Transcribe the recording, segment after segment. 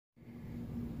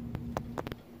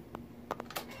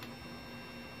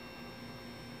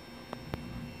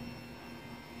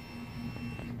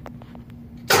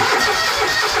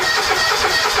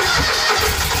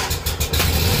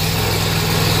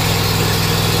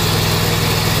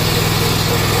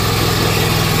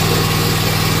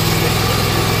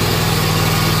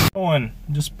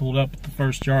just pulled up at the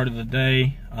first yard of the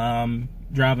day.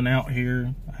 Driving out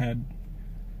here, I had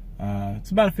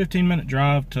it's about a 15-minute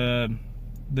drive to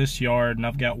this yard, and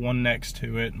I've got one next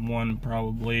to it and one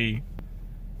probably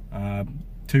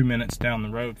 2 minutes down the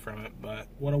road from it. But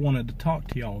what I wanted to talk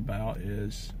to y'all about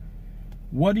is,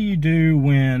 what do you do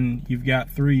when you've got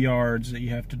 3 yards that you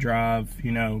have to drive,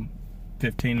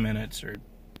 15 minutes or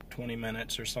 20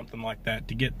 minutes or something like that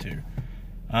to get to?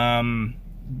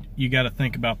 You got to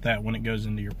think about that when it goes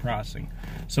into your pricing.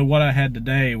 So what I had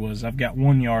today was, I've got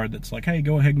 1 yard that's like, hey,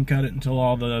 go ahead and cut it until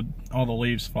all the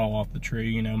leaves fall off the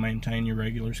tree. Maintain your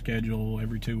regular schedule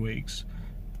every 2 weeks.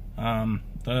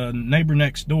 The neighbor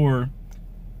next door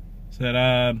said,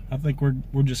 I think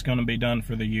we're just going to be done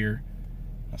for the year.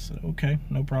 I said, okay,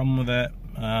 no problem with that.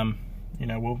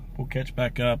 We'll catch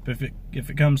back up if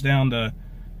it comes down to,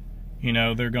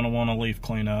 they're going to want a leaf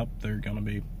cleanup. They're going to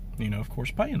be, of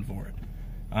course, paying for it.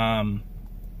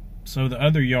 So the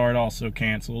other yard also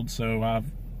canceled, so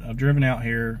I've driven out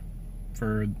here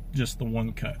for just the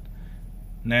 1 cut.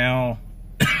 Now,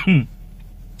 when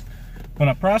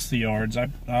I price the yards, I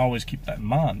always keep that in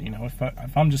mind.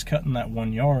 If I'm just cutting that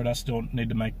 1 yard, I still need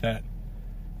to make that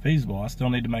feasible. I still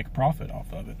need to make a profit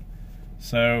off of it.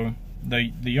 So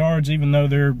the yards, even though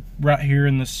they're right here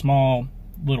in this small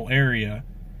little area,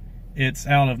 it's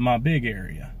out of my big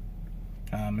area.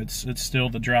 It's still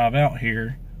the drive out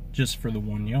here just for the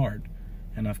 1 yard,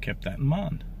 and I've kept that in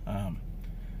mind.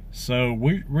 So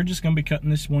we're just going to be cutting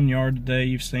this 1 yard today.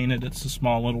 You've seen it. It's a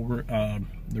small little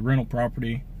the rental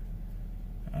property.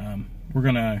 We're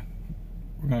gonna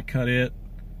cut it,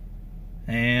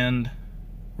 and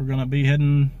we're gonna be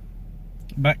heading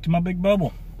back to my big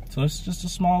bubble. So it's just a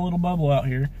small little bubble out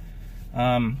here.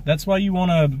 That's why you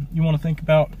wanna think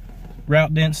about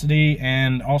route density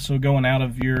and also going out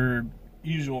of your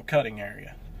usual cutting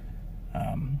area.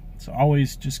 So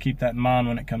always just keep that in mind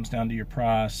when it comes down to your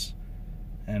price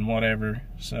and whatever.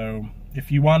 So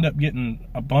if you wind up getting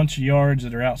a bunch of yards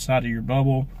that are outside of your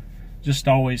bubble, just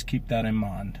always keep that in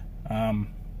mind.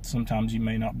 Sometimes you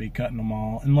may not be cutting them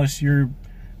all unless you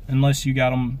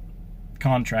got them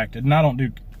contracted. And I don't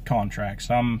do contracts.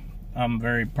 I'm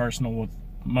very personal with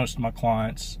most of my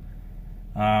clients.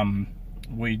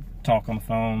 We talk on the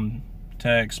phone,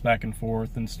 text back and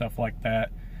forth and stuff like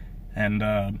that,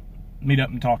 and meet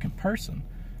up and talk in person.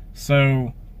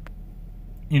 So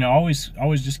always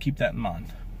just keep that in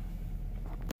mind.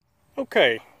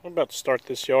 Okay, we're about to start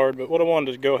this yard, but what I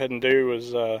wanted to go ahead and do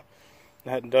was, I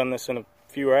hadn't done this in a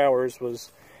few hours,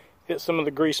 was hit some of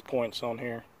the grease points on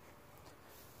here.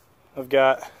 I've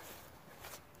got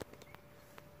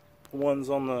ones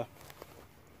on the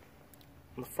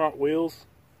front wheels.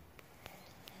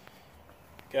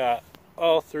 Got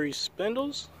all 3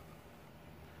 spindles,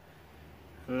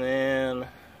 and then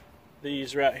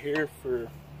these right here for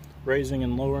raising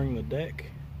and lowering the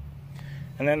deck.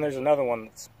 And then there's another one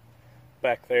that's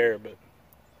back there, but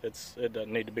it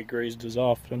doesn't need to be greased as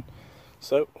often.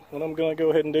 So what I'm going to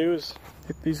go ahead and do is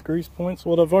hit these grease points.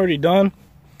 What I've already done,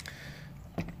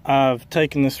 I've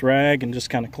taken this rag and just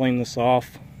kind of cleaned this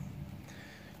off,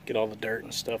 get all the dirt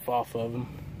and stuff off of them.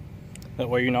 That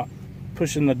way you're not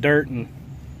pushing the dirt and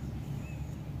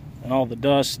all the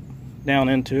dust down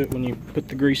into it when you put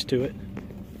the grease to it.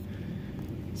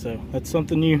 So that's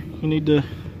something you need to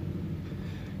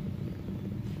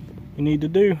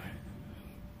do.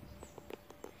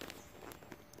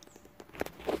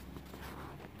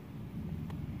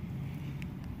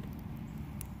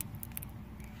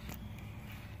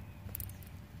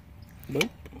 Nope.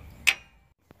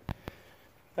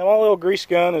 Now my little grease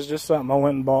gun is just something I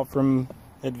went and bought from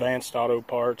Advanced Auto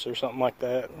Parts or something like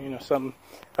that. Something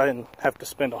I didn't have to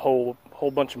spend a whole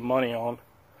bunch of money on.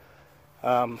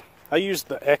 I used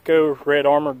the Echo Red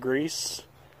Armor grease.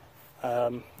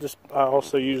 I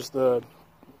also used the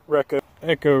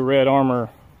Echo Red Armor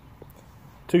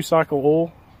 2-cycle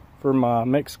oil for my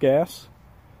mixed gas.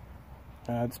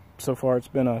 So far it's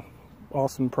been an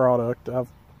awesome product. I've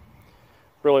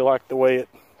really liked the way it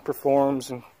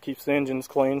performs and keeps the engines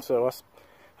clean, so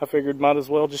I figured might as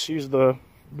well just use the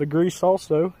grease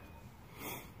also.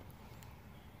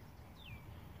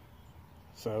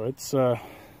 So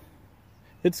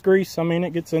it's grease. I mean,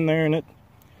 it gets in there and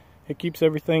it keeps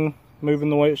everything moving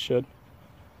the way it should.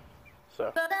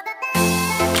 So